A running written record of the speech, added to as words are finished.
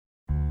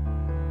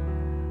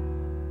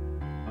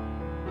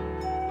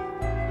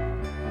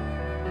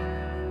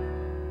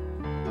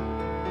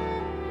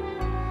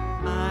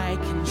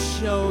can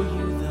show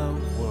you the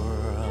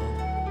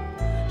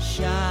world,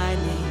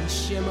 shining,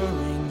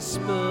 shimmering,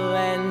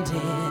 splendid.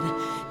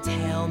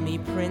 Tell me,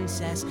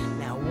 princess,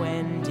 now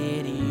when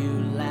did you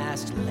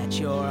last let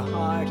your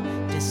heart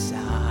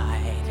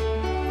decide?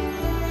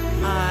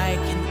 I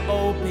can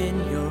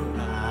open your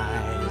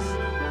eyes,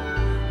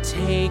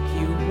 take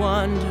you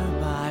wonder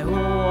by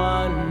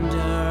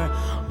wonder,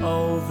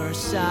 over,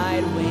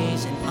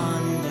 sideways, and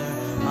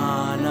under,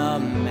 on a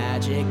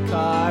magic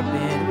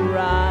carpet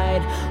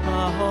ride,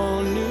 a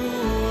whole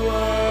new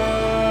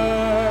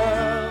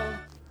world.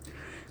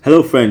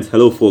 Hello friends,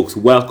 hello folks,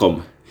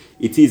 welcome.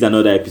 It is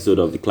another episode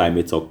of the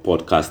Climate Talk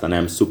podcast, and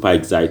I'm super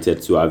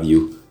excited to have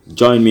you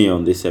join me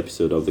on this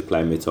episode of the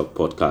Climate Talk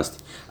podcast.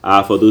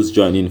 For those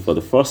joining for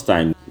the first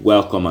time,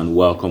 welcome and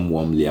welcome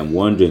warmly. I'm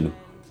wondering,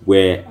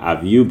 where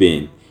have you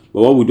been?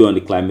 But what we do on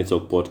the Climate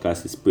Talk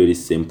podcast is pretty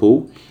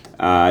simple.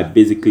 I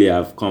basically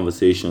have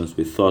conversations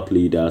with thought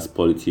leaders,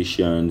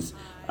 politicians,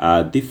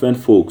 different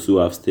folks who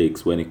have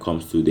stakes when it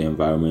comes to the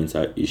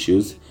environmental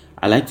issues.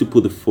 I like to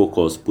put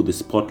the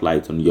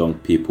spotlight on young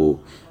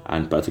people,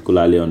 and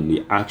particularly on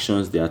the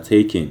actions they are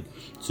taking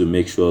to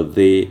make sure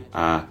they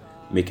are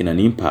making an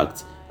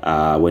impact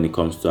when it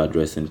comes to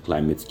addressing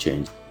climate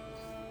change.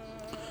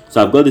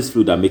 So I've got this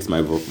flu that makes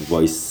my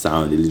voice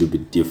sound a little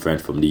bit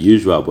different from the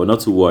usual, but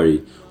not to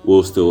worry,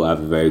 we'll still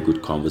have a very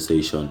good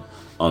conversation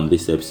on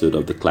this episode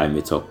of the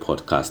Climate Talk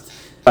podcast.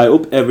 I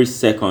hope every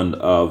second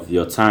of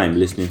your time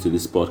listening to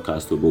this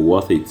podcast will be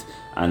worth it.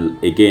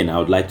 And again, I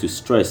would like to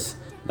stress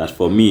that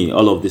for me,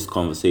 all of these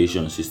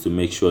conversations is to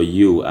make sure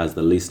you as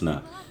the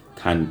listener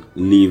can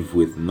live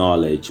with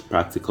knowledge,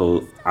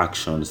 practical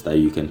actions that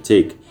you can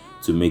take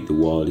to make the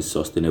world a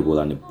sustainable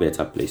and a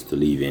better place to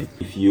live in.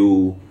 If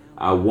you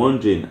are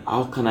wondering,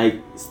 how can I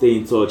stay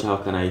in touch? How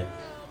can I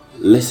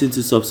listen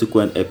to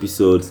subsequent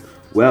episodes?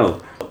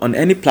 Well, on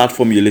any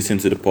platform you listen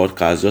to the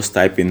podcast, just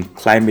type in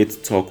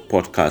Climate Talk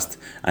Podcast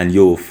and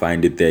you'll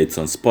find it there. It's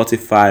on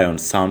Spotify, on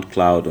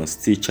SoundCloud, on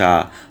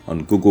Stitcher,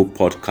 on Google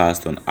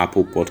Podcast, on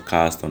Apple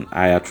Podcast, on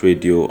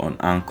iHeartRadio, on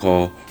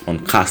Anchor, on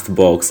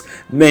Castbox.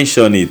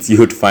 Mention it, you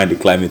would find the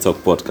Climate Talk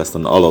Podcast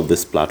on all of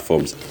these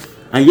platforms.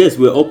 And yes,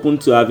 we're open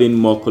to having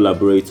more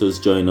collaborators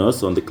join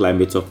us on the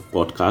Climate Talk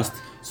Podcast,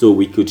 so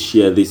we could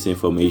share this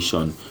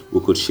information,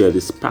 we could share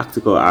these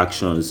practical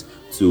actions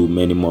to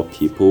many more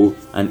people,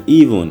 and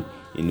even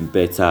in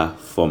better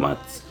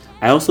formats.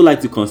 I also like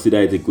to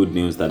consider it a good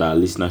news that our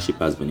listenership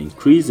has been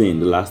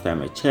increasing. The last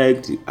time I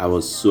checked, I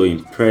was so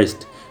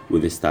impressed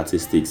with the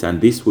statistics,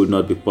 and this would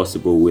not be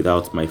possible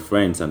without my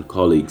friends and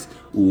colleagues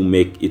who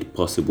make it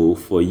possible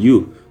for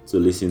you to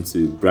listen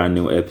to brand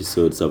new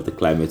episodes of the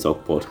Climate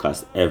Talk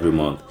podcast every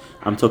month.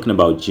 I'm talking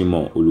about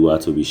Jimoh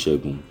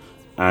Oluwatobisegun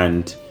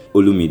and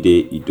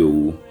Olumide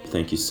Idowu.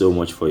 Thank you so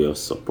much for your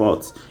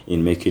support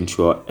in making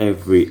sure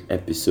every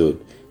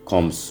episode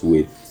comes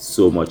with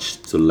so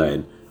much to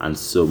learn and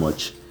so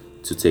much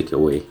to take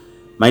away.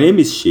 My name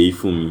is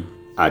Sheifumi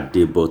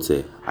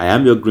Adebote. I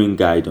am your green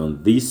guide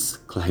on this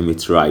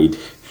climate ride,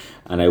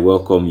 and I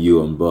welcome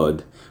you on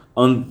board.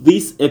 On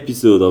this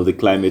episode of the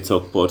Climate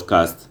Talk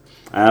podcast,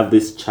 I have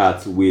this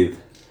chat with,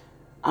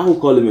 I will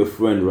call him a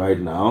friend right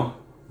now,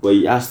 but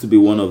he has to be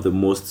one of the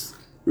most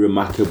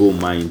remarkable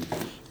minds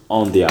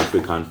on the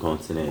African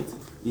continent.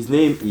 His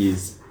name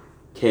is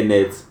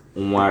Kenneth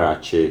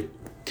Nwarachi.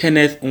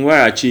 Kenneth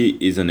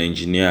Nwarachi is an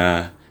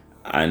engineer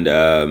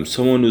and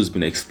someone who's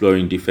been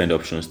exploring different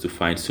options to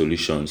find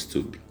solutions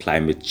to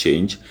climate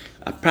change,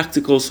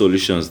 practical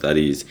solutions that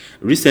is.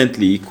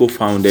 Recently, he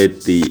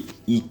co-founded the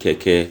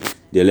e-keke,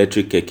 the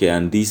electric keke,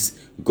 and this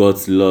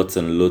got lots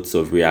and lots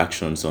of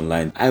reactions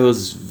online. I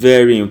was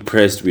very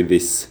impressed with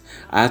this.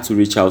 I had to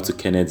reach out to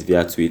Kenneth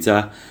via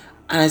Twitter,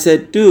 and I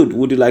said, dude,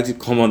 would you like to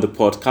come on the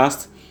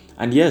podcast?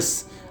 And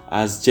yes,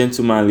 as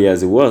gentlemanly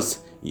as it was,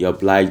 he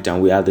obliged,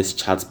 and we had this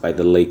chat by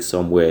the lake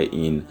somewhere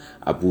in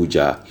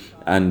Abuja.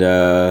 And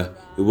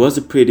it was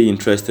a pretty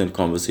interesting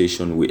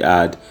conversation we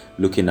had,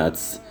 looking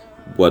at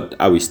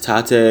how he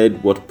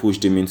started, what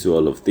pushed him into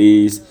all of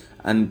this,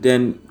 and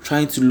then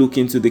trying to look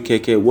into the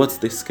keke. What's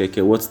this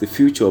keke? What's the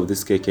future of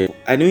this keke?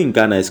 I know in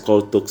Ghana it's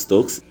called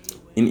tuk-tuks.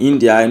 In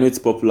India, I know it's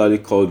popularly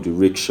called the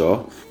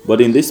rickshaw,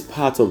 but in this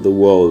part of the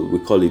world, we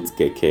call it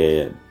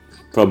keke.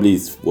 Probably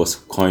it was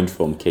coined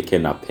from Keke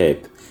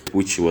Napep,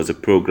 which was a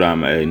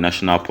program, a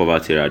national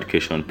poverty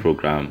eradication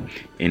program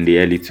in the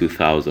early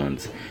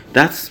 2000s.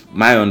 That's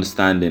my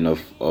understanding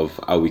of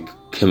how we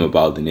came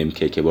about the name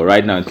keke, but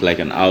right now it's like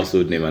an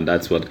household name, and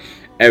that's what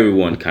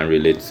everyone can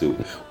relate to.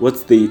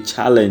 What's the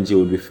challenge you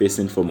will be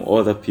facing from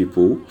other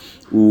people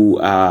who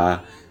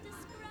are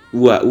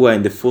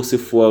in the fossil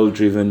fuel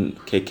driven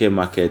keke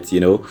market,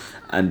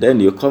 and then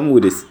you come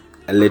with this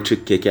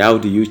electric keke. How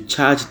do you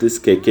charge this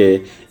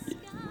keke?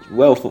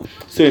 Well,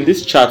 so in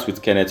this chat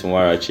with Kenneth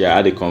Nwarachi, I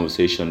had a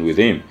conversation with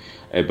him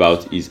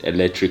about his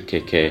electric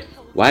keke.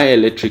 Why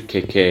electric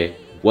keke?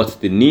 What's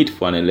the need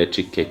for an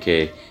electric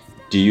keke?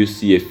 Do you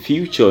see a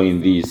future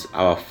in this?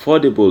 How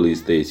affordable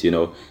is this?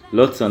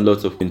 Lots and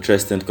lots of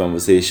interesting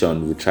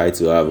conversation we try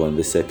to have on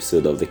this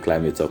episode of the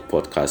Climate Talk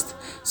podcast.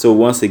 So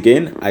once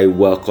again, I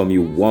welcome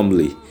you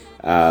warmly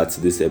to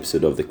this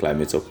episode of the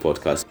Climate Talk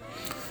podcast.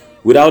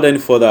 Without any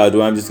further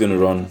ado, I'm just going to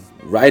run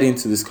right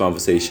into this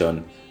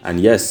conversation and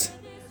yes,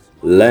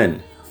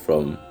 learn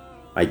from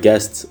my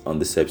guests on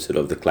this episode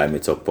of the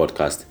Climate Talk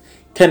podcast,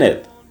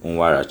 Kenneth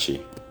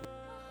Nwarachi.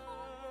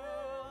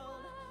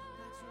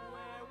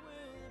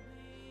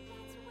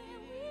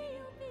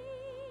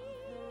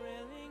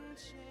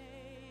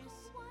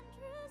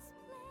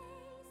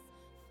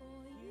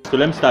 So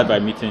let me start by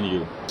meeting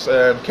you.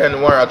 Ken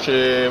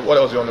Nwarachi. What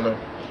else do you want to know?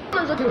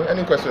 Okay,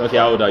 any questions? Okay,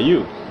 how old are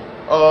you?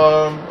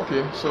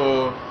 Okay,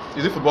 so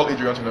is it football age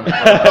you want to know?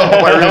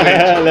 My real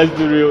age. Let's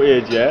do real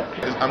age, yeah?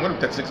 I'm going to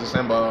be 36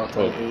 December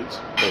 28.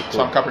 Cool.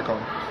 So I'm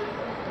Capricorn.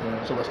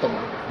 So we're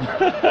stubborn.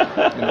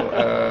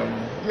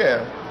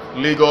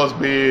 Lagos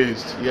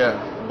based. Yeah,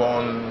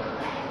 born.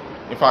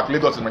 In fact,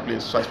 Lagos is my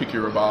place. So I speak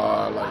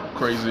Yoruba like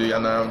crazy,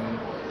 and I'm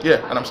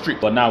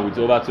strict. But now with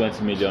over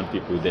 20 million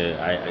people there,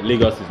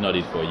 Lagos is not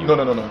it for you. No.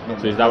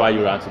 So is that why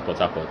you ran to Port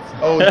Harcourt?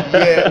 Oh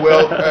yeah,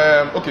 well,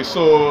 okay,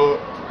 so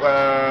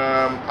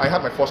I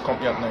had my first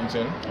company at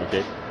 19.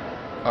 Okay.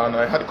 And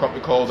I had a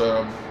company called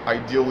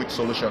Ideal With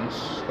Solutions,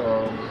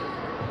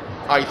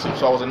 IT.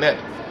 So I was a net.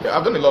 Yeah,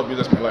 I've done a lot of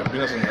business in my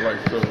life.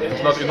 So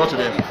it's not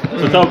today.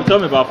 So tell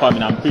me about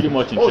farming. I'm pretty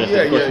much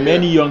interested because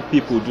many young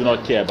people do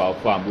not care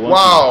about farm. They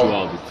want to do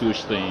all the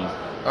tush things.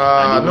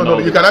 No,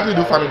 you can actually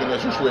do farming in a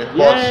tush way.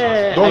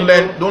 But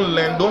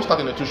don't start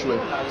in a tush way.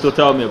 So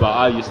tell me about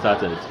how you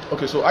started.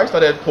 Okay, so I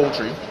started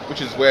poultry, which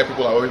is where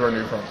people are always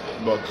running from.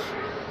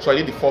 So I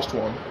did the first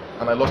one,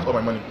 and I lost all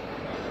my money.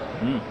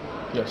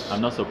 Yes. I'm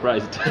not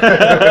surprised.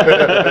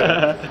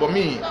 But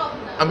me,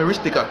 I'm a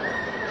risk taker.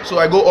 So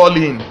I go all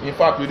in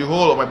fact, with the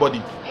whole of my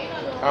body.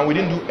 And we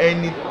didn't do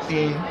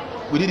anything.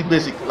 We did the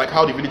basic, like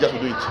how the villagers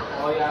would do it.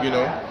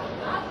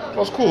 It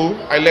was cool.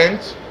 I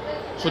learned.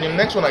 So the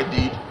next one I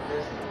did,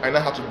 I now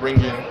had to bring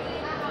in,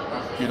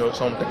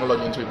 some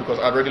technology into it because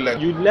I already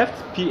learned. You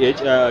left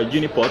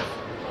Uniport.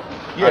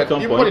 Yeah, at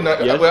some point.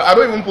 Yes. Well, I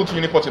don't even put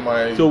Uniport in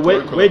my. So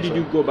where did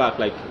you go back?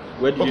 Like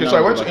where did you? Okay, so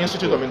I went to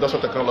Institute of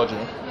Industrial Technology.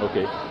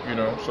 Okay.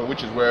 So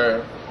which is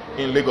where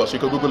in Lagos you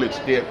can Google it.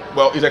 Yeah.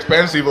 Well, it's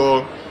expensive,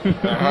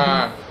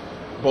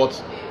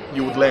 but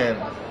you would learn.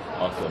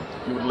 Awesome.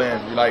 You would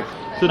learn. You like.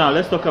 So now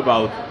let's talk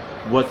about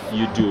what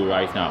you do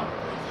right now.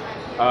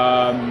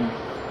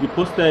 You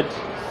posted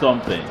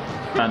something,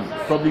 and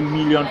probably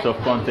millions of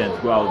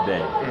content go out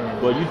there,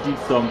 but you did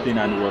something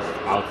and it was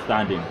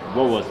outstanding.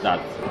 What was that?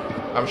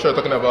 I'm sure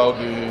you're talking about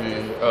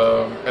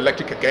the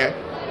electric keke.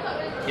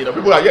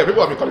 People have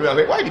been calling me and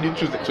saying, why did you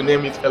choose to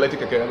name it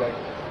electric keke? Like,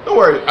 don't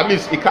worry, at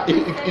least it catches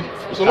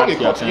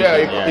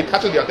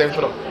the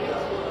attention of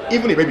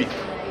even a baby.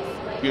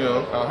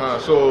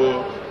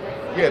 So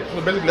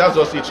basically that's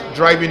just it.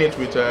 Driving it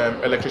with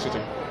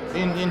electricity.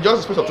 In just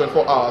the space of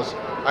 24 hours,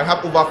 I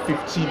have over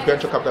 50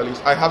 venture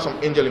capitalists. I have some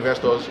angel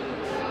investors.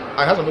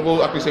 I have some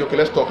people actually say, okay,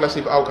 let's talk. Let's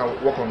see how we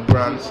can work on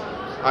grants.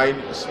 I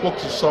spoke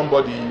to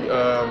somebody.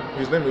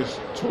 His name is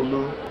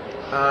Tolu,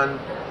 and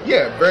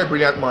very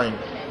brilliant mind.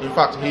 In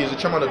fact, he is the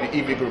chairman of the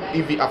EV group,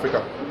 EV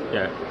Africa.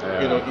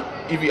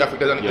 EV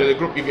Africa. There's a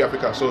group, EV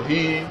Africa. So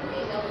he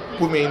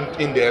put me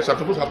in there. So I'm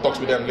supposed to have talks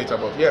with them later.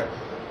 But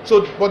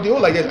So, but the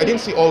whole idea, I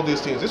didn't see all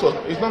these things. It's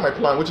not my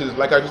plan. Which is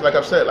like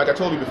I've said, like I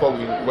told you before,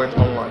 we went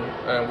online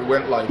and we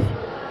went live.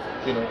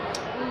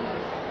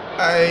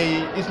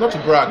 It's not to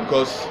brag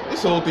because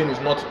this whole thing is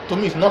not, to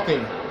me, it's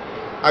nothing.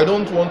 I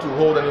don't want to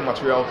hold any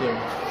material thing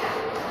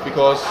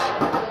because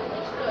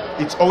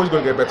it's always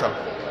going to get better.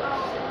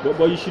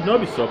 But you should not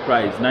be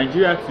surprised.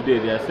 Nigeria today,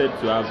 they are said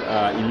to have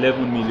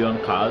 11 million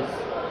cars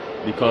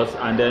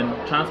and then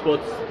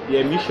transport, the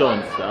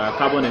emissions,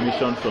 carbon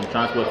emissions from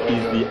transport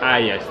is the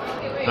highest.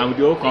 And with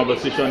the whole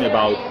conversation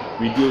about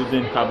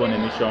reducing carbon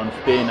emissions,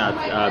 staying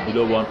at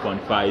below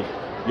 1.5,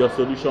 your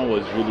solution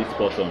was really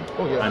spot on.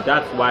 And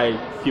that's why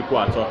people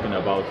are talking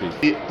about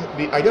it.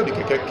 The idea of the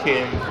keke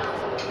came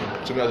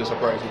to me as a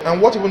surprise. And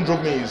what even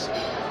drove me is,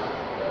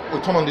 we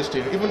turn on this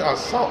thing, even as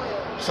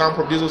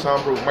soundproof, diesel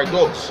soundproof, my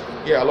dogs,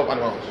 I love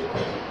animals.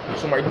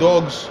 So my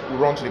dogs will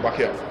run to the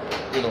backyard,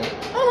 I'm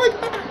like,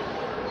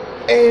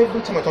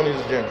 every time I turn in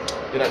this gym,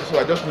 so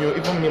I just knew,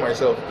 even me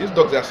myself, these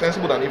dogs are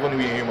sensible than even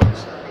we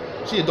humans.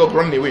 See a dog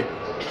running away.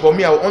 For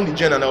me, I will on the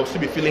gen and I will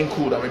still be feeling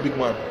cool that I'm a big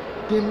man.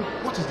 Then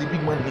what is the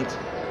big man need?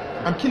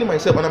 I'm killing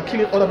myself and I'm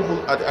killing other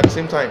people at the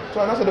same time. So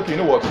I said, okay, you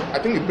know what? I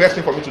think the best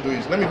thing for me to do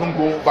is let me even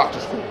go back to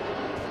school.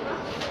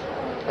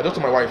 I just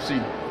told my wife,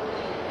 see,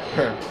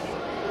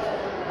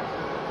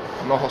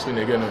 I'm not hustling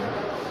again.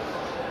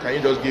 Can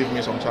you just give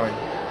me some time?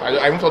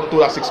 I even told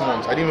her 6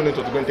 months. I didn't even know it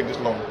was going to take this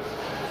long.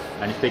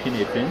 And it's taking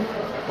 18?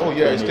 Oh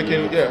yeah, it's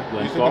taking two.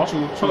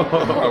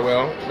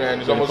 Well, man,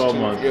 it's almost 2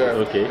 months.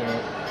 Yeah. Okay.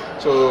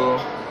 So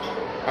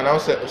And I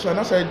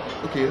said,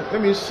 okay,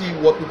 let me see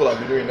what people have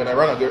been doing. Then I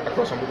ran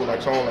across some people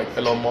like someone like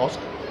Elon Musk.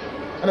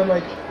 And I'm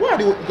like, why are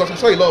they? Because I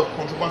saw a lot of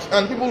controversy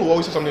and people will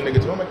always say something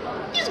negative. I'm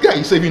like, this guy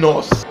is saving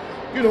us.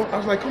 You know, I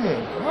was like, come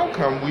on, how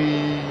can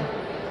we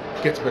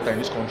get better in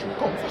this country?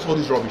 Come, what's all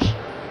this rubbish?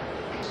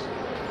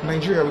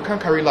 Nigeria, we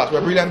can't carry last.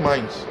 We're brilliant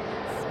minds.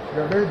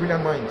 We are very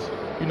brilliant minds.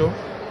 You know,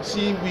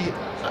 see,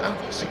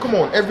 come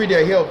on. Every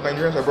day I hear of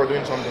Nigerians abroad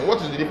doing something.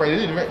 What is the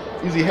difference?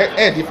 Is the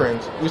air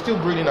different? We still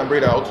breathe in and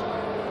breathe out.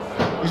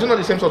 It's not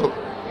the same sort of.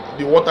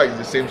 The water is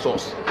the same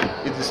source.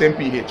 It's the same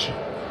pH.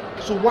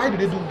 So why do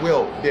they do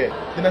well there?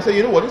 Then I said,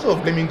 you know what? Instead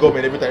of blaming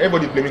government every time,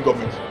 everybody's blaming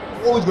government.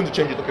 We're always going to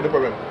change it. Okay, no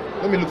problem.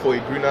 Let me look for a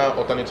greener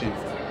alternative.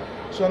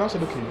 So I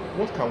said, okay,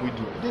 what can we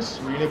do? This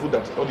renewable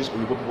that all these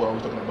Oyibo people are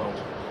always talking about.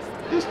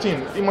 This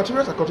thing, the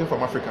materials are coming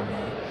from Africa.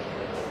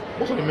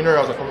 Most of the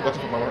minerals are coming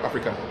from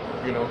Africa.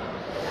 You know.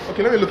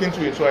 Okay, let me look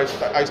into it. So I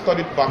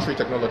studied battery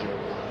technology.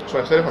 So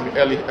I studied from the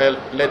early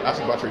lead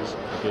acid batteries,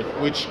 okay,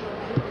 which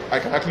I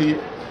can actually.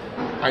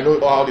 I know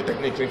all the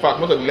techniques. In fact,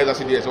 most of the lead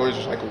acid is always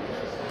recycled,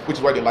 which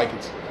is why they like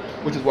it.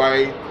 Which is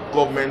why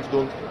governments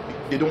don't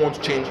want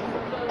to change.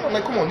 I'm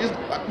like, come on, this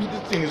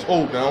thing is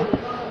old now.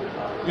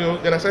 You know.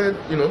 Then I started,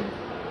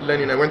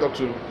 learning. I went up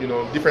to,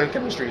 different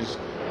chemistries,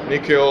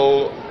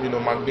 nickel,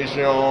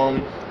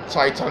 magnesium,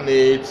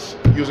 titanate,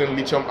 using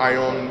lithium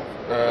ion.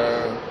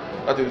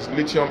 That is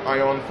lithium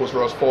ion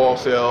phosphorus 4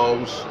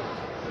 cells.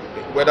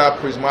 Whether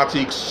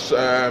prismatics,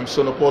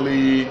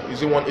 Sonopoly,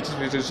 is it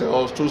 18050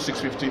 cells,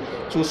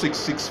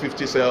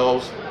 26650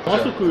 cells. I'm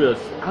also curious,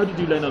 how did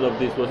you learn all of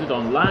this? Was it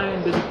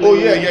online basically? Oh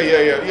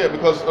yeah.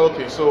 Because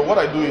so what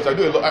I do is I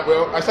do a lot.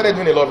 I started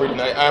doing a lot of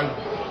reading.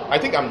 I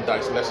think I'm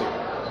dyslexic.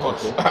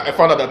 Okay. I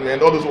found out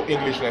that all those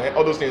English,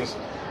 all those things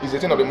is a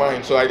thing of the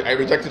mind. So I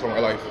reject it from my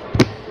life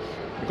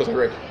because I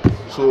read.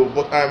 So,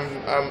 but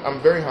I'm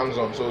very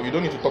hands-on. So you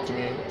don't need to talk to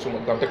me so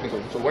much. I'm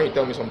technical. So when you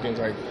tell me some things,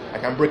 I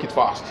can break it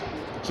fast.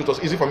 So it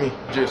was easy for me,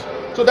 Jace.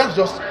 So that's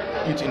just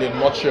it in a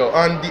nutshell.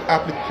 And the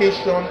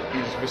application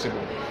is visible.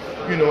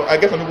 I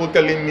get some people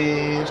telling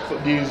me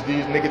these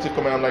negative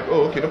comments. I'm like,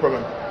 oh, okay, no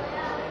problem.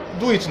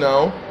 Do it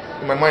now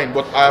in my mind,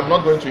 but I'm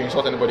not going to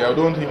insult anybody. I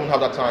don't even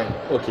have that time.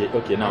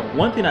 Okay. Now,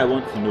 one thing I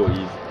want to know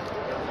is,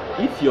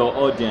 if your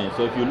audience,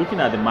 or if you're looking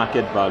at the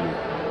market value,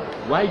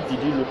 why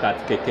did you look at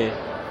Keke?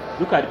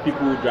 Look at the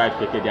people who drive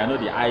Keke. They are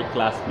not the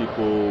high-class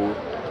people.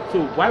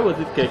 So why was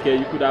it Keke?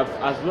 You could have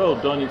as well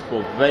done it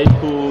for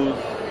vehicles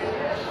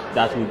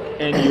that would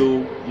earn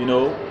you,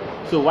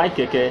 So why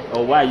Keke?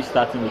 Or why are you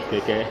starting with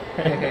Keke?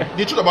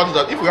 The truth about it is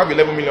that if we have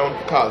 11 million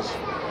cars,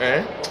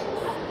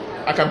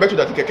 I can bet you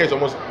that the Keke is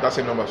almost that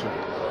same number too.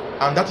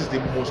 And that is the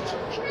most,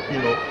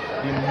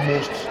 the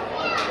most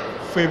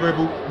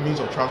favorable means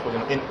of transport.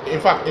 In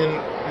fact,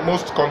 in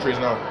most countries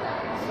now,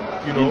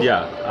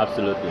 India,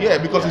 absolutely. Yeah,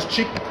 because it's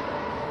cheap.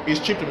 It's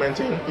cheap to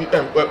maintain.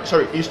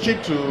 It's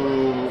cheap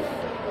to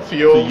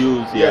fuel.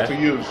 To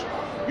use.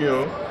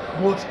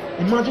 But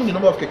imagine the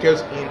number of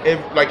kekes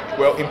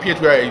in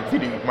PH where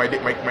I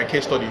did my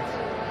case study.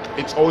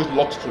 It's always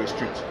locked to a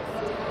street.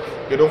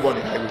 They don't go on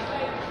the highway,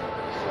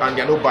 and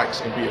there are no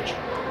bikes in PH.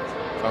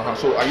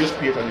 So I used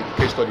PH as a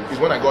case study. It's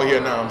when I got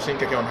here now, I'm seeing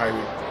keke on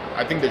highway.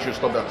 I think they should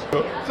stop that.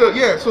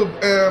 So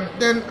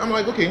then I'm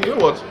like, okay, you know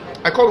what?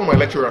 I called my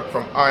lecturer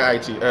from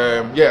IIT.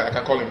 I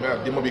can call him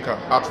Demobika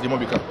at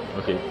Demobika.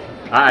 Okay.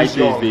 IIT is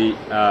the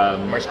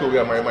my school,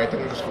 my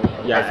technical school.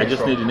 Yeah, I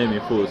just need the name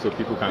in full so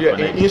people can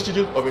connect.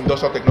 Institute of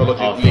Industrial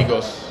Technology,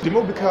 Lagos.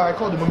 Demobika, I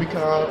called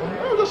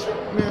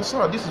Demobika.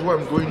 Sir, this is what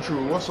I'm going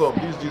through. What's up?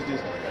 This.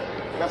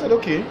 And I said,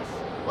 okay.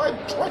 Why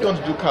do you want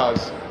to do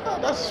cars?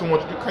 That's so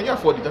much. Can you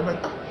afford it? I'm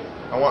like,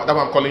 that's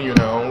why I'm calling you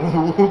now.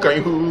 Who can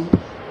you?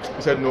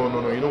 He said, no.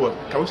 You know what?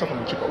 Can we start from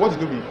the cheaper? What is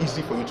going to be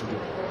easy for you to do?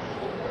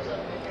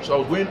 So I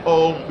was going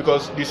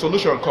because the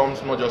solution comes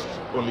it's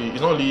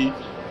not only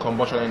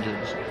combustion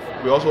engines.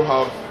 We also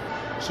have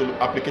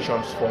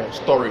applications for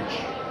storage.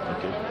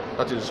 Okay.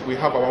 That is, we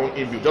have our own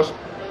inbuilt. Just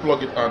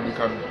plug it and we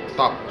can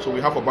tap. So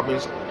we have for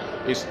barbings,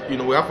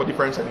 we have for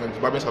different segments.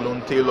 Barbing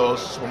salon, tailors,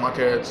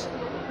 supermarkets.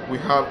 We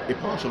have a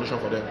power solution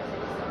for them.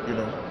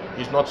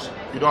 It's not,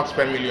 you don't have to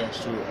spend millions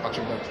to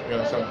achieve that. You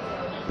understand?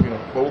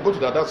 But we'll go to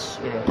that. That's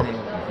coming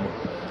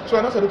up. So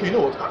I said, okay, you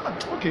know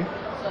what? Okay.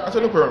 I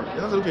said, no problem.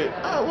 And I said, okay,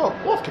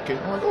 what Keke?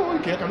 I'm like, oh,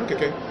 okay, I can do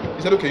Keke.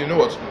 He said, okay, you know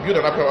what? Build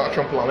an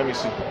action plan, let me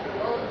see.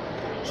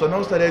 So I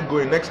now started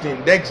going. Next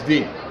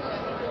day,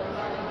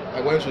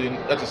 I went to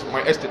that is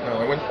my estate now.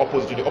 I went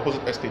to the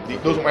opposite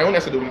estate. Those my own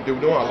estate, they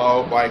don't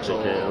allow bikes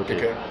or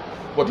Keke.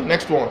 But the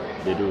next one,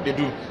 they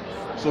do.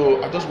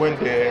 So I just went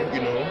there,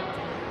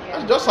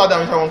 I just sat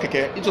down inside one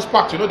Keke. It was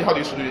packed, how they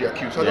used to do their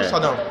queue. So I just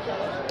sat down.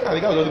 The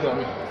guy was looking at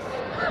me.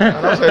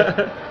 And I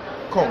said,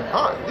 come,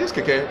 this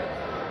Keke,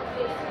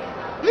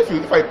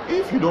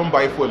 if you don't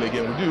buy fuel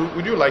again,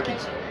 would you like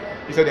it?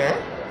 He said,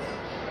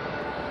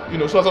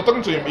 so as I was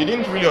talking to him, he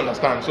didn't really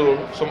understand. So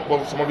some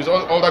of his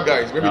older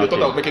guys, maybe they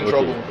thought I was making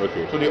trouble.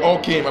 Okay. So they all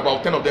came,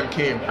 about 10 of them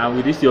came. And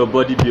with this your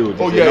body build.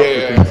 Oh yeah.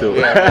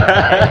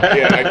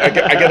 I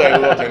get that a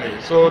lot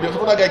anyway. So the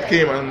other guy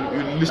came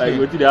and listening.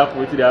 What did happen?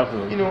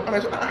 And I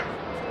said,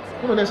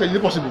 one of them said, is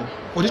it possible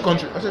for this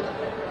country? I said,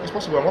 it's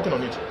possible, I'm working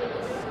on it.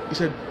 He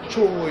said,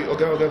 Choi,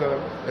 okay.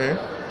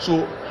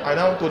 So I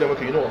now told them,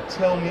 okay, you know what,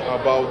 tell me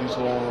about this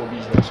whole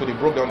business. So they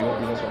broke down the whole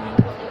business for me.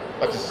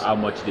 That is how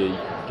much they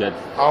get,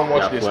 how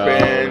much they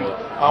spend,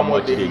 how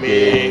much they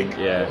make,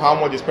 how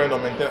much they spend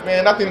on maintenance.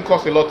 Man, that thing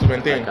costs a lot to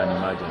maintain. I can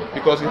imagine.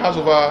 Because it has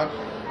over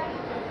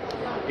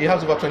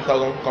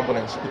 20,000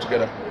 components put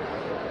together.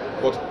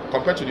 But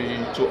compared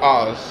to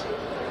ours,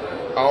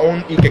 our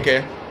own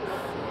EKK,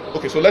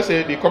 okay, so let's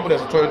say the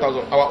components are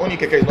 20,000. Our own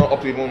EKK is not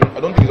up to even, I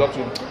don't think it's up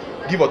to,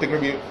 give or take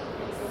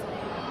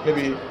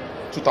maybe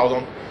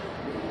 2,000.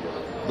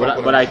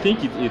 But I think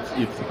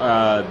it's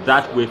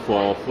that way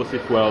for fossil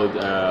fuel.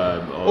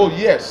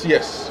 Yes.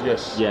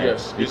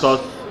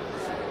 Because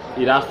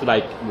it has to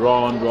like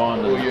run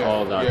and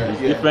all that.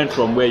 It's different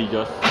from where you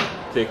just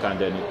take and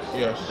then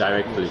it's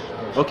directly.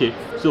 Yes. Okay,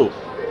 so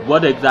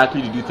what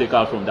exactly did you take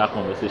out from that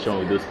conversation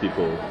with those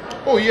people?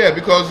 Oh yeah,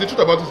 because the truth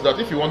about it is that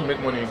if you want to make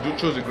money, do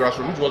choose the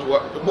grassroots. Which was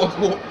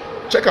what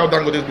check out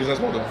Dangote's business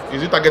model.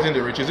 Is it targeting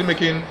the rich? Is it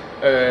making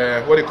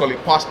what they call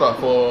it, pasta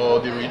for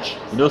the rich?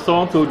 You know,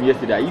 someone told me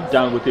yesterday that if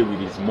Dangote with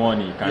his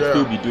money can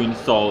still be doing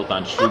salt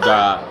and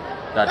sugar,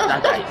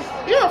 that guy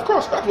is. Yeah, of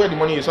course, that's where the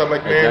money is. So I'm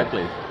like, man,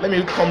 let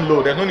me come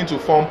low. There's no need to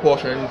form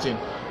Porsche or anything.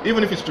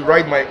 Even if it's to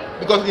ride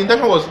because the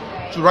intention was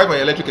to ride my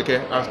electric keke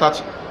and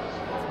start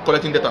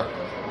collecting data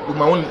with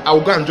my own. I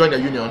will go and join the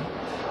union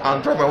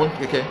and drive my own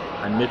keke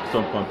and make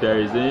some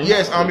comparisons.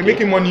 Yes, I'll be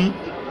making money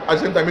at the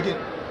same time making.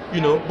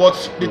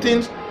 But the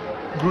things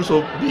grew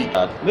so big.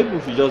 Maybe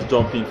if you just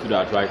jump into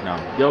that right now,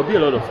 there will be a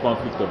lot of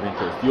conflict of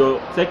interest. You're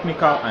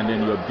technical and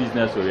then you're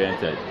business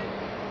oriented.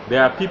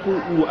 There are people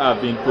who have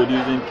been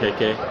producing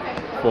keke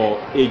for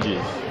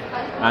ages,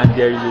 and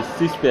there is a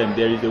system,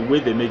 there is a way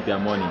they make their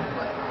money.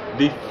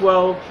 The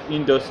fuel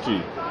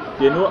industry,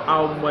 they know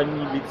how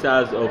many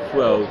liters of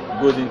fuel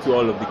goes into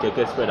all of the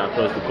keke spread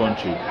across the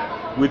country.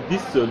 With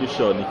this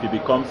solution, if it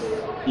becomes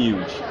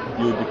huge,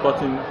 you'll be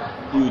cutting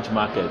huge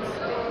markets.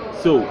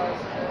 So,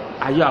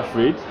 are you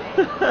afraid?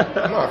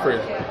 I'm not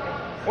afraid.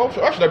 Well,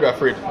 why should I be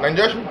afraid?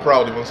 Nigeria should be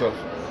proud of themselves.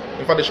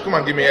 In fact, they should come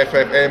and give me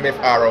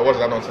MFR or what's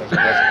that nonsense?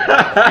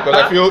 Because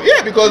I feel,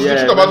 because the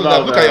truth about it is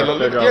that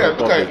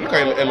look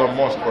at Elon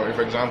Musk,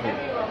 for example.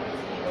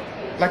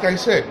 Like I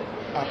said,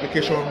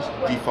 applications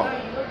differ.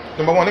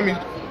 Number one, let me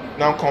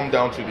now come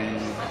down to the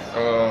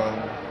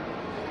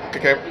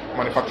keke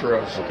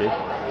manufacturers. Okay.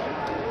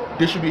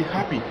 They should be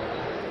happy.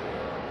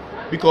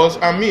 Because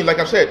like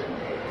I've said,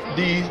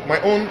 my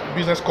own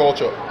business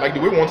culture, like the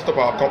way we want to set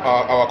up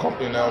our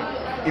company now.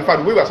 In fact,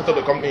 the way we have set up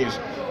the company is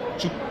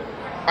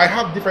I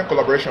have different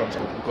collaborations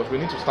because we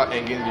need to start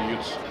engaging the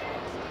youths.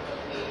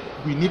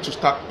 We need to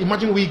start.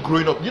 Imagine we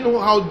growing up. You know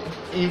how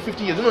in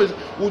 50 years,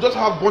 we'll just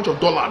have a bunch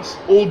of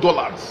old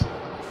dollars.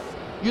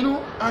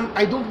 And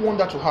I don't want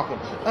that to happen.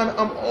 And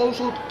I'm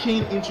also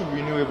keen into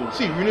renewable.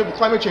 See,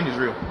 climate change is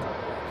real.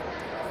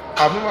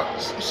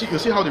 You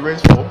see how the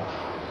rains fall.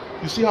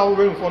 You see how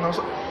rain fall now.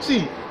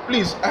 See.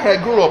 Please, I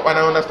grew up and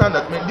I understand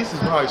that, man, this is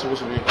not how it's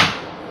supposed to be,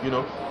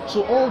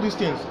 So all these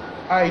things,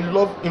 I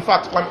love. In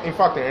fact,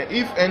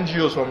 if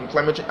NGOs from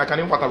climate change, I can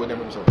even partner with them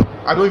themselves.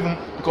 I don't even,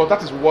 because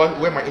that is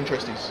where my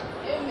interest is.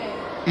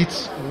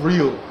 It's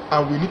real,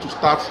 and we need to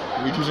start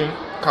reducing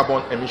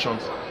carbon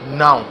emissions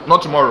now,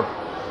 not tomorrow.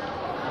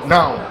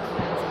 Now,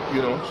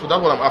 So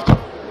that's what I'm after.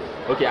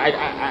 Okay,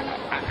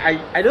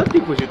 I don't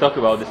think we should talk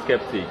about the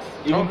skeptics,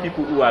 even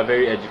people who are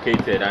very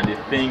educated and they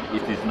think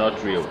it is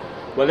not real.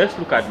 Well, let's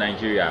look at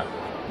Nigeria.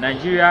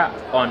 Nigeria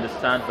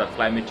understands that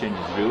climate change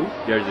is real.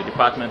 There is a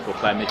Department for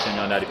Climate Change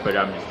under the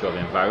Federal Ministry of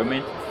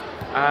Environment.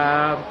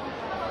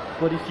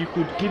 But if you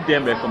could give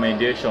them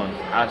recommendations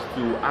as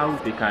to how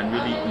they can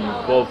really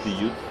involve the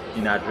youth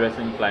in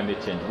addressing climate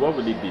change, what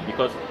would it be?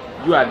 Because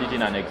you are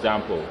leading an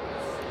example.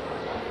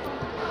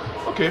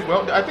 Okay,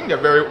 well, I think there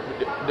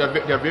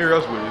are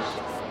various ways.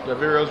 There are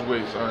various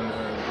ways, and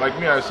like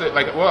me, I said,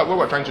 like what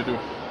we're trying to do.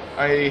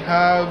 I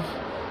have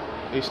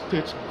a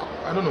state.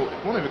 I don't know,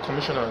 one of the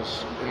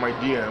commissioners in my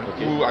DM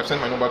who I've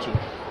sent my number to,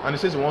 and he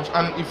says he wants,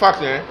 and in fact,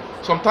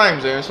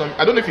 sometimes,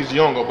 I don't know if he's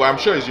young, but I'm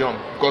sure he's young,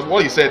 because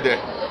what he said there,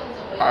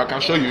 I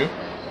can show you,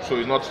 so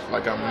it's not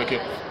like I'm making,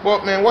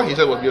 but man, what he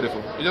said was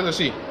beautiful. He just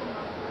he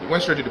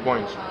went straight to the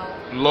point.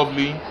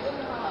 Lovely.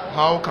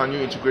 How can you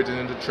integrate it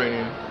into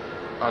training,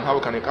 and how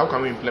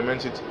can we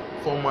implement it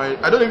for my,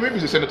 I don't know, maybe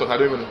he's a senator, I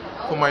don't even know,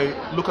 for my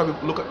local,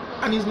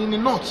 and he's in the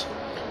north.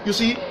 You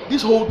see,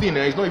 this whole thing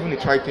is not even a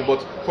tried thing,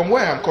 but from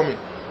where I'm coming,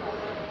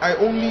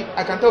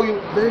 I can tell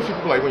you very few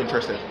people are even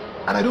interested,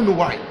 and I don't know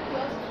why.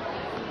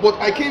 But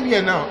I came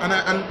here now,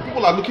 and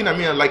people are looking at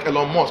me like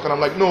Elon Musk, and I'm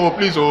like, no,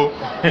 please,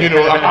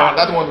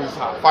 that one is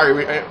far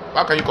away.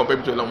 How can you compare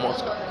me to Elon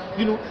Musk?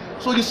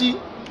 So you see,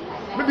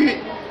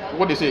 maybe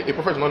what they say, a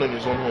prophet is not in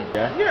his own home.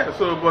 Yeah.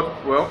 So,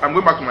 I'm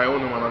going back to my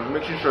own home, and I'm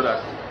making sure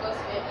that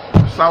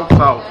South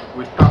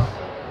we start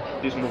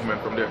this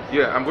movement from there.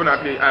 Yeah, I'm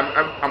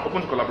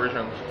open to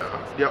collaborations,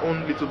 their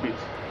own little bit.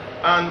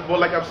 But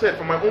like I've said,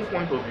 from my own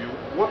point of view,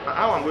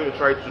 how I'm going to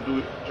try to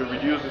do to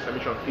reduce this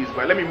emission is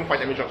by, let me even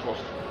fight emissions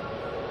first,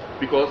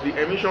 because the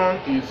emission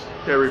is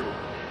terrible.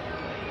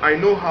 I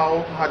know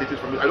how hard it is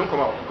for me. I don't come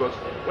out because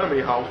when I'm in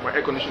the house, my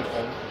air conditioning is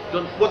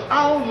on. But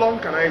how long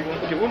can I even?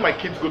 Okay, when my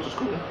kids go to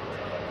school,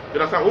 you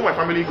understand? When my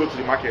family go to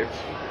the market,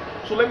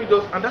 so let me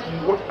just, and that's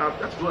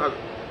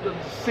the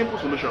simple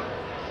solution.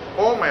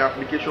 All my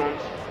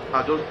applications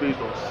are just based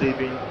on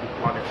saving the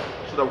planet,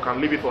 so that we can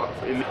leave it for a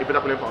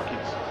better planet for our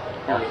kids.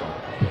 Awesome.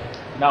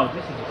 Now,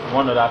 this is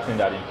one other thing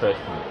that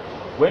interests me.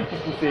 When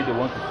people say they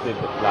want to save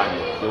the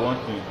planet, they want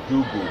to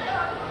do good.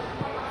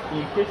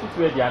 In cases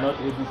where they are not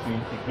able to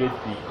integrate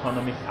the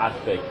economic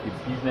aspect, the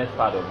business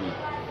part of it,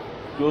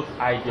 those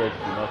ideas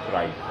do not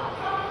thrive.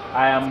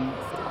 I am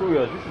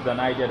curious, this is an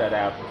idea that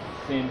I have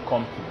seen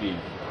come to be.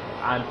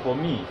 And for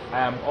me,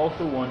 I am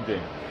also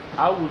wondering,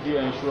 how would you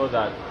ensure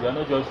that you are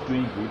not just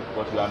doing good,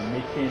 but you are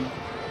making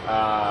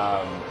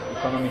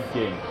economic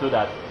gain so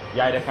that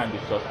the idea can be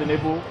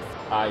sustainable,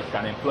 it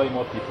can employ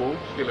more people,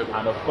 Scalable.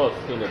 and of course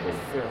scalable.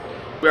 Yeah.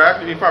 We're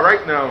actually, in fact,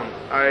 right now,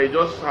 I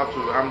just have to,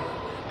 I'm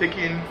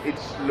taking it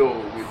slow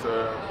with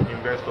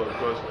investors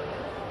because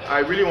I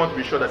really want to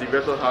be sure that the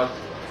investor has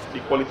the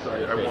quality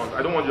I want.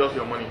 I don't want just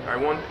your money.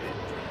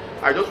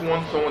 I just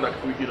want someone that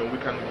we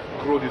can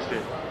grow this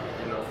thing.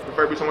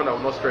 Preferably someone that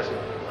will not stress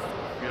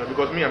it.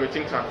 Because me, I'm a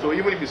think tank. So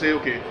even if you say,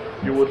 okay,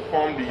 you would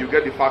you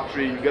get the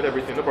factory, you get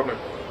everything, no problem.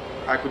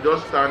 I could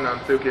just stand and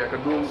say, okay, I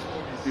can do,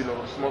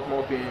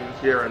 small things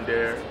here and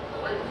there,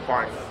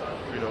 fine.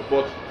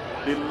 But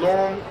the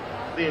long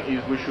thing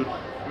is we should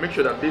make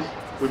sure that this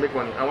will make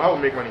money. And how will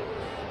make money?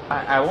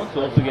 I want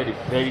to also get a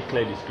very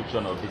clear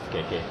description of this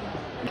keke.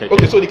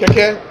 Okay, so the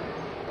keke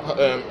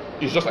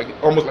is just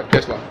almost like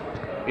Tesla.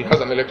 It has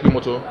an electric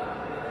motor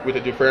with a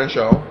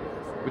differential,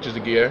 which is the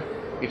gear.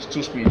 It's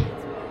 2-speed.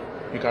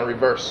 You can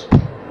reverse.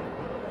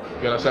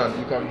 You understand?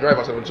 You can drive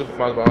at 72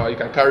 miles per hour. You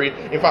can carry.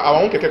 In fact,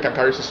 our own keke can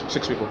carry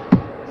six people.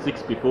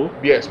 6 people?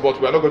 Yes, but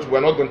we're not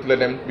going to let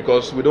them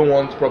because we don't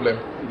want problem.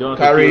 You don't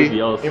carry.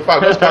 Want to in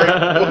fact, just carry.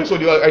 Okay, so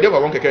the idea of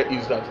our own keke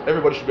is that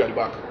everybody should be at the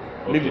back.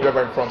 Okay. Leave the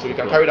driver in front, so you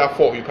can carry that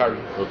 4 you carry.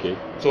 Okay.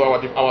 So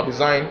our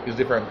design is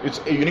different. It's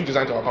a unique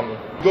design to our company.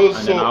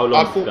 Because and how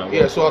long at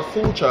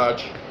full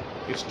charge,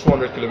 it's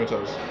 200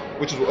 kilometers,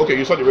 which is okay.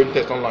 You saw the range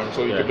test online,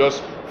 so you could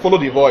just follow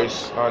the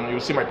voice and you'll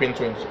see my pin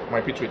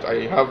tweets.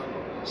 I have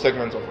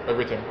segments of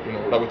everything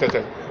that we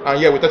tested, and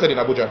we tested in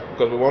Abuja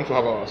because we want to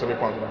have our survey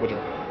points in Abuja.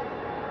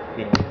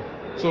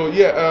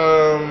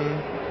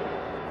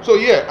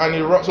 And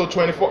it runs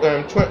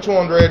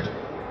 200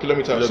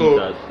 kilometers.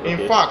 So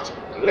in fact,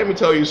 let me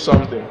tell you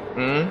something.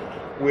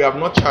 We have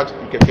not charged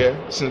the keke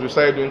since we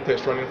started doing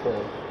test running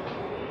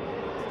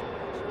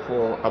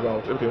for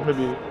about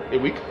maybe a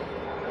week.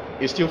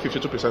 It's still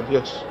 52%.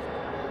 Yes.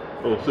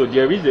 Oh, so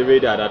there is a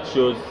radar that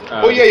shows.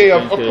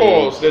 Of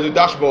course. There's a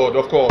dashboard.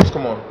 Of course.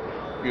 Come on.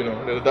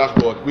 There's a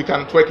dashboard. We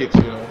can track it.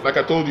 Like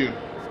I told you.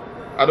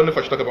 I don't know if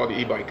I should talk about the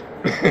e-bike.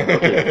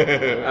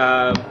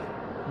 Okay.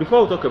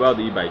 Before we talk about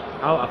the e-bike,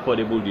 how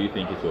affordable do you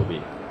think it will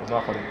be? It's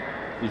not affordable.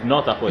 It's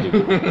not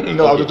affordable.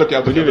 No, I was just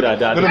joking. Leave it at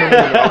that. No.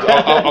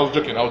 I was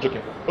joking.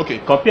 Okay.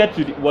 Compared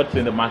to what's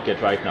in the market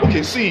right now.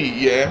 Okay.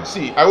 See.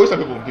 I always tell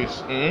people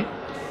this.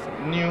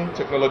 New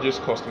technologies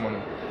cost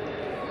money.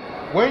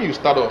 When you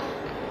start off,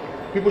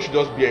 people should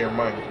just bear in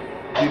mind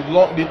at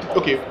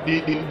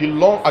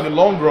the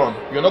long run,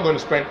 you're not going to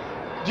spend.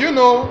 Do you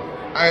know?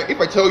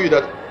 If I tell you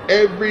that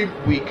every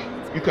week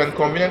you can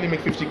conveniently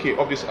make 50k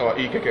off this our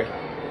e-keke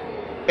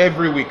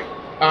every week,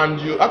 and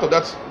you out of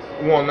that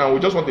one now we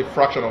just want a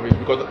fraction of it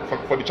because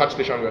for the charge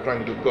station we're trying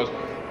to do, because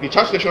the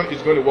charge station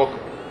is going to work.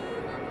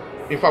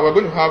 In fact, we're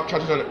going to have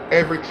charge station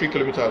every 3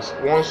 kilometers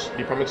once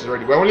the permit is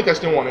ready. We're only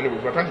testing one anyway.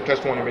 We're trying to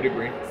test one in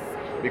Medigre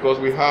because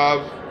we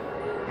have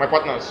my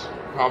partners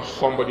have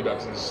somebody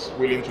that is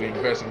willing to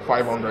invest in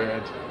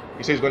 500.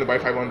 He says he's going to buy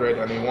 500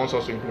 and he wants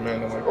us to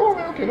implement. I'm like, oh,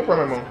 okay, no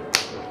problem, man.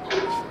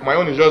 My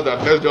own is just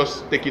that let's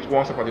just take it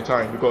one step at a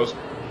time, because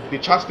the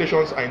charge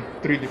stations are in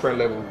 3 different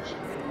levels,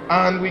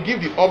 and we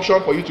give the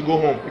option for you to go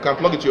home. You can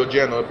plug it to your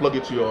gen or plug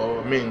it to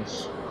your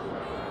mains.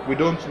 We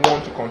don't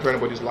want to control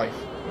anybody's life.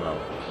 Wow.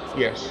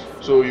 Yes,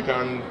 so you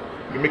can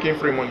be making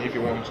free money if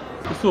you want.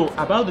 So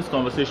about these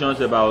conversations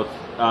about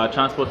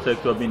transport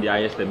sector being the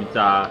highest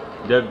emitter,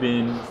 there have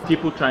been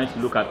people trying to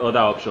look at other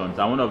options,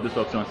 and one of these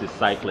options is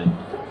cycling.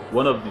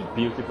 One of the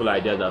beautiful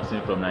ideas I've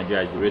seen from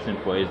Nigeria is the Racing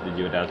for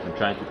SDG that has been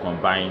trying to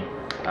combine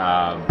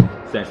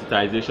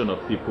sensitization of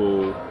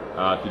people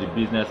to the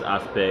business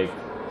aspect,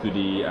 to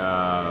the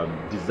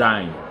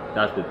design,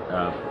 that's the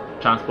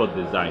transport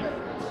design.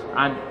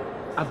 And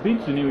I've been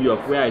to New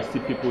York where I see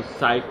people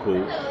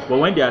cycle, but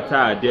when they are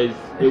tired, there's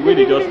a way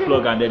they just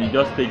plug and then it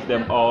just takes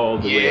them all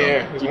the way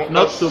up. It's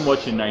not so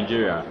much in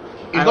Nigeria.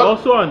 I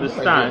also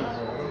understand,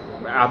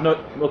 I've not,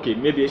 okay,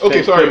 maybe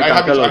okay, sorry, I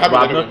have but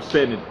I've not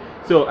said it.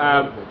 So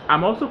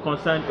I'm also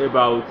concerned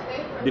about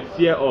the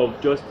fear of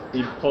just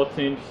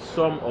importing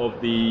some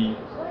of the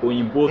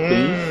Oyinbo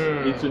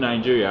things into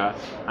Nigeria,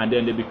 and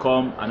then they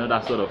become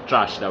another sort of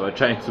trash that we're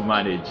trying to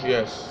manage.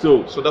 Yes.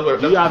 So that's why,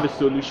 do you have a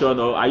solution,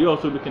 or are you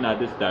also looking at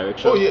this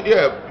direction? Oh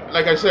yeah.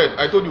 like I said,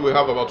 I told you we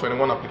have about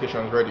 21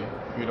 applications ready,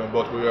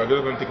 but we are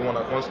just going to take one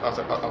at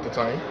a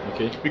time.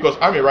 Okay. Because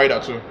I'm a rider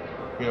too,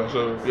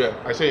 so yeah,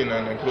 I stay in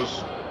an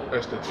enclosed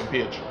estate in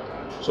PH.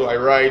 So I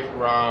ride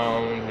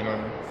around,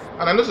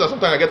 and I notice that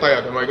sometimes I get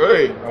tired. I'm like,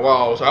 hey,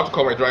 wow, so I have to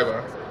call my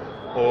driver,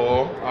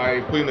 or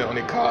I put it on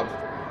a cab,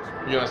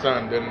 you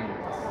understand, then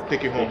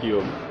take it home.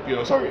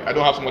 Sorry, I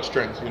don't have so much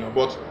strength,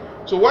 but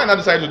so why not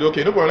decide to do,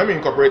 okay, no problem, let me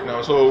incorporate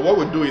now. So what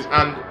we do is,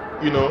 and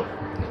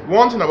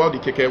one thing about the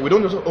keke, we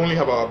don't just only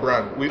have our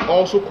brand, we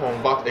also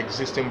convert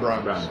existing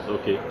brands.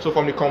 Okay. So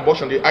from the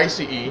combustion, the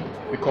ICE,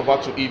 we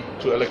convert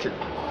to electric.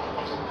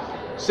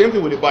 Same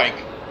thing with the bike.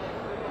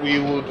 We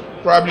would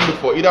probably look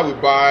for either we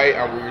buy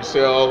and we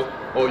resell,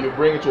 or you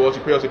bring it to us,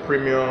 you pay us a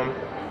premium,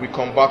 we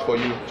convert for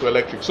you to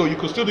electric. So you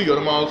could still do your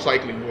normal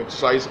cycling, you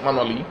exercise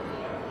manually.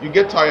 You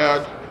get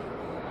tired,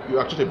 you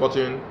actually a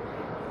button,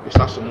 it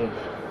starts to move.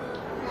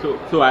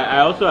 So I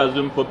also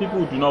assume for people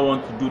who do not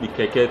want to do the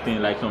keke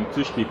thing, like some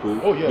tush people,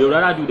 they would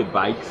rather do the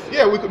bikes.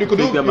 Yeah, we could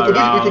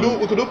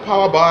do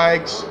power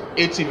bikes,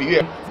 ATV.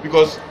 Yeah,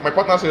 because my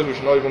partner says we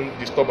should not even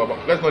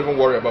let's not even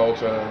worry about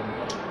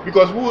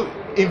because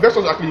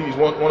investors actually is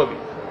one of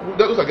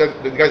those are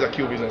the guys that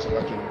kill businesses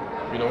actually.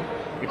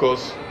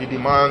 Because the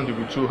demand will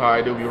be too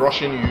high, they'll be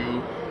rushing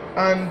you,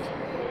 and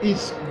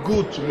it's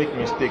good to make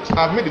mistakes.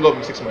 I've made a lot of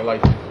mistakes in my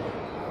life.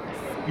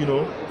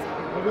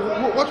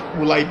 What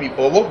will I be,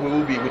 or what will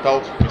we be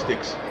without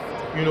mistakes?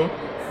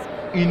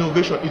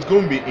 Innovation is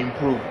going to be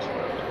improved.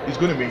 It's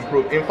going to be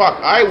improved. In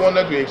fact, I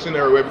wanted to a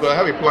scenario where, because I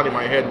have a plan in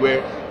my head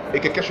where a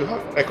keke should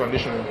have air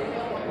conditioning.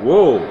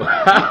 Whoa!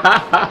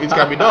 It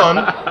can be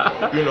done,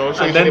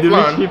 So and then the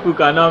rich people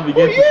can now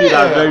begin to see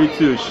that very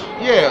tush.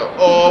 Yeah,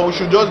 or we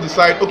should just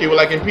decide. Okay, well,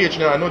 like in PH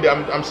now, I know that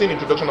I'm seeing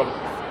introduction of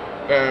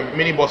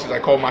mini buses I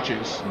call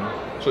matches.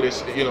 So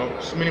there's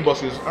mini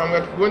buses,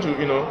 and we're going to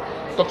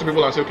talk to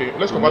people and say, okay,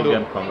 let's convert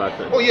them.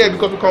 Oh yeah,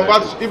 because we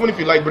convert. Even if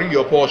you like bring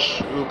your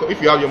Porsche,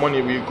 if you have your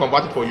money, we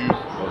convert it for you.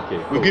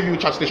 Okay. We'll give you a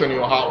charge station in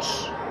your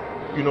house.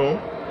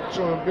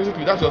 So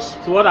basically that's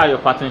just. So what are your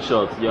parting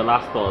shots? Your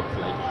last thoughts,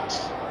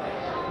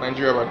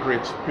 Nigeria were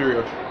great.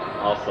 Period.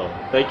 Awesome.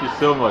 Thank you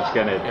so much,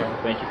 Kenneth. Yeah.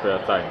 Thank you for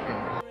your time.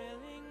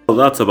 Well,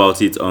 that's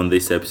about it on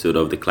this episode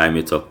of the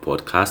Climate Talk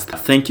podcast.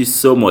 Thank you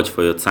so much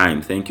for your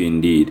time. Thank you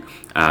indeed,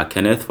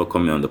 Kenneth, for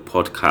coming on the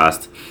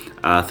podcast.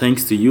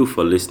 Thanks to you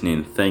for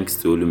listening. Thanks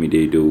to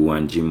Olumide Idowu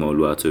and Jim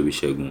Oluwatobi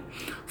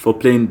for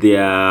playing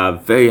their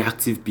very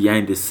active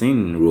behind the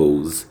scene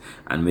roles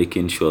and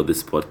making sure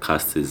this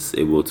podcast is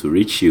able to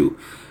reach you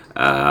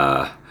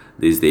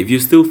this day. If you're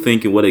still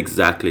thinking what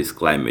exactly is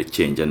climate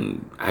change,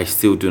 and I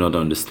still do not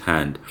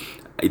understand,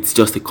 it's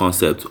just a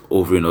concept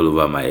over and all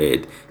over my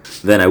head,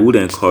 then I would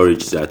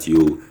encourage that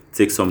you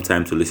take some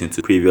time to listen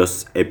to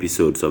previous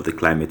episodes of the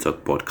Climate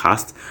Talk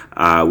podcast,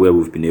 where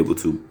we've been able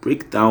to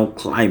break down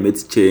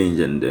climate change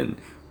and then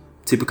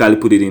typically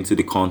put it into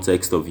the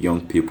context of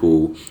young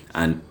people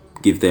and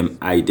give them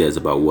ideas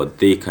about what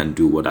they can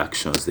do, what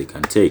actions they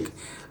can take.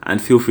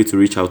 And feel free to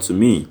reach out to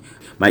me.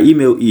 My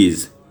email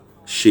is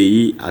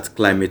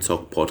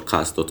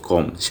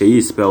sheyi@climatetalkpodcast.com. Sheyi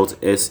is spelled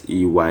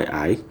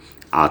SEYI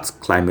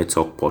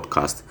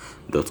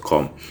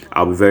 @climatetalkpodcast.com.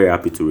 I'll be very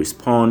happy to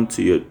respond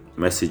to your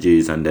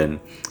messages and then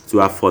to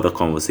have further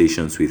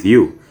conversations with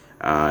you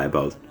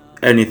about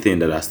anything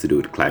that has to do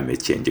with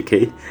climate change.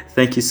 Okay,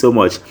 thank you so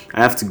much.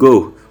 I have to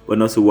go, but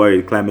not to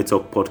worry. The Climate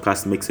Talk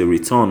podcast makes a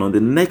return. On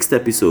the next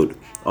episode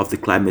of the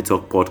Climate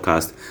Talk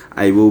podcast,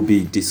 I will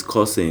be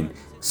discussing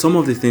some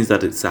of the things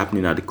that is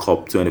happening at the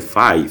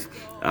COP25.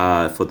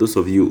 For those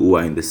of you who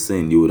are in the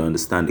scene, you would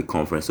understand the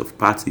Conference of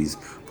Parties.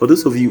 For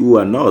those of you who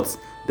are not,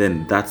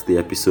 then that's the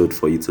episode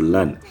for you to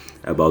learn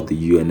about the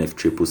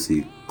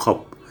UNFCCC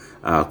COP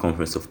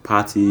Conference of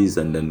Parties,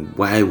 and then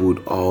why would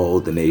all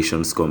the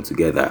nations come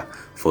together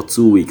for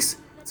 2 weeks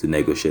to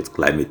negotiate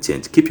climate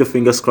change. Keep your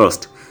fingers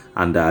crossed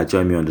and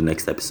join me on the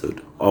next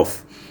episode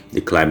of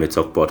the Climate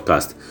Talk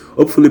podcast.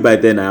 Hopefully by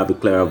then I have a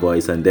clearer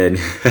voice, and then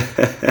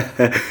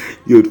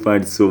you would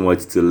find so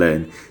much to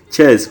learn.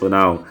 Cheers for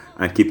now,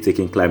 and keep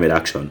taking climate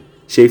action.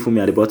 Sheyi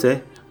Fumi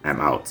Adebote,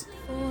 I'm out.